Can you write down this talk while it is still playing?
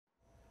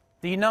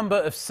The number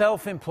of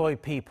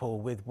self-employed people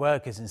with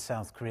workers in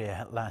South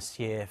Korea last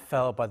year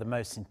fell by the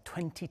most in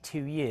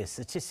 22 years.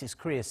 Statistics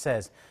Korea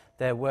says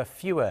there were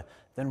fewer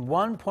than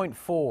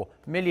 1.4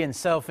 million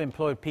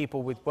self-employed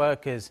people with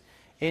workers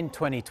in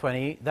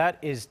 2020. That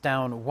is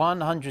down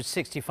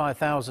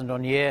 165,000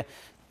 on year,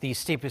 the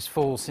steepest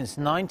fall since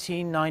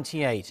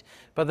 1998.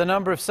 But the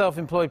number of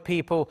self-employed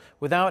people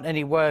without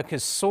any work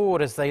has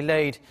soared as they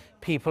laid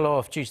people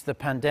off due to the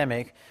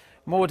pandemic.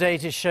 More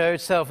data showed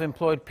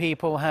self-employed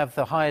people have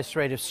the highest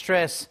rate of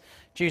stress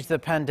due to the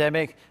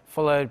pandemic,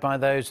 followed by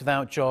those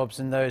without jobs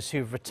and those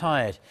who've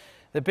retired.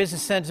 The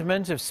business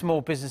sentiment of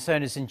small business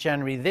owners in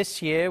January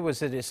this year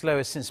was at its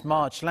lowest since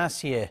March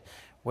last year,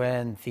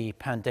 when the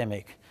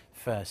pandemic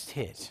first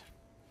hit.